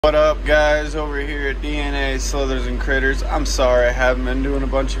What up, guys? Over here at DNA Slithers and Critters. I'm sorry I haven't been doing a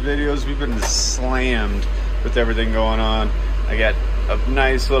bunch of videos. We've been slammed with everything going on. I got a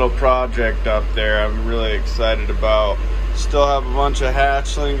nice little project up there I'm really excited about. Still have a bunch of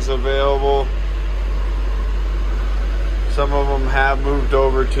hatchlings available. Some of them have moved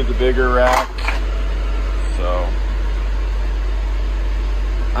over to the bigger rack. So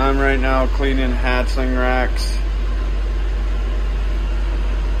I'm right now cleaning hatchling racks.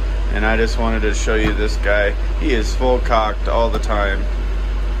 And I just wanted to show you this guy. He is full cocked all the time.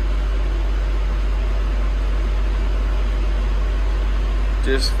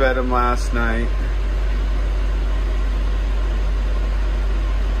 Just fed him last night.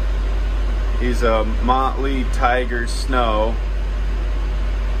 He's a motley tiger snow.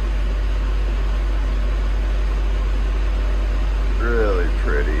 Really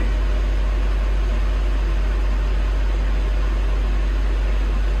pretty.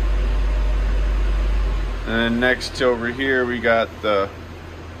 And then next over here we got the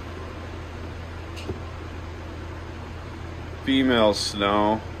female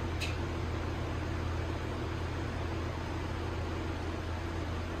snow.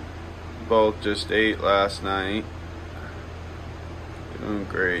 Both just ate last night. Doing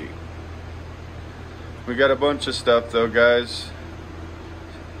great. We got a bunch of stuff though, guys.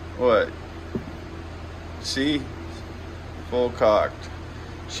 What? See? Full cocked.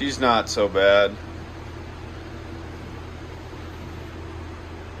 She's not so bad.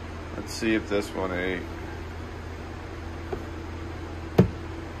 Let's see if this one ate.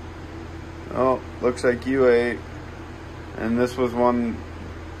 Oh, looks like you ate. And this was one,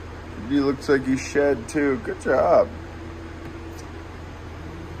 you looks like you shed too. Good job.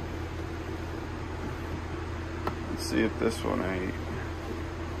 Let's see if this one ate.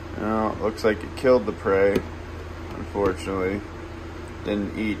 No, it looks like it killed the prey, unfortunately.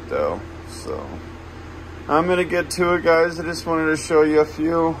 Didn't eat though, so. I'm gonna get to it, guys. I just wanted to show you a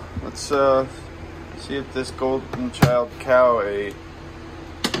few. Let's see if this golden child cow ate.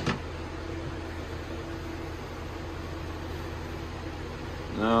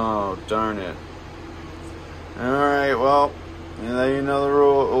 No, darn it. Alright, well, you know the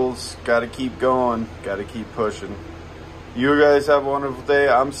rules. Gotta keep going. Gotta keep pushing. You guys have a wonderful day.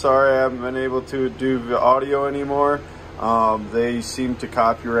 I'm sorry I haven't been able to do the audio anymore. They seem to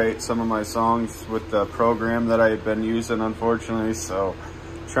copyright some of my songs with the program that I've been using, unfortunately, so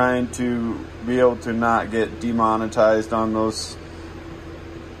trying to be able to not get demonetized on those.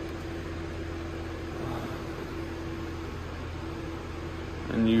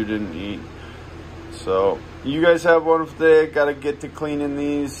 And you didn't eat. So you guys have a wonderful day. Gotta get to cleaning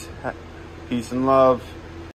these. Peace and love.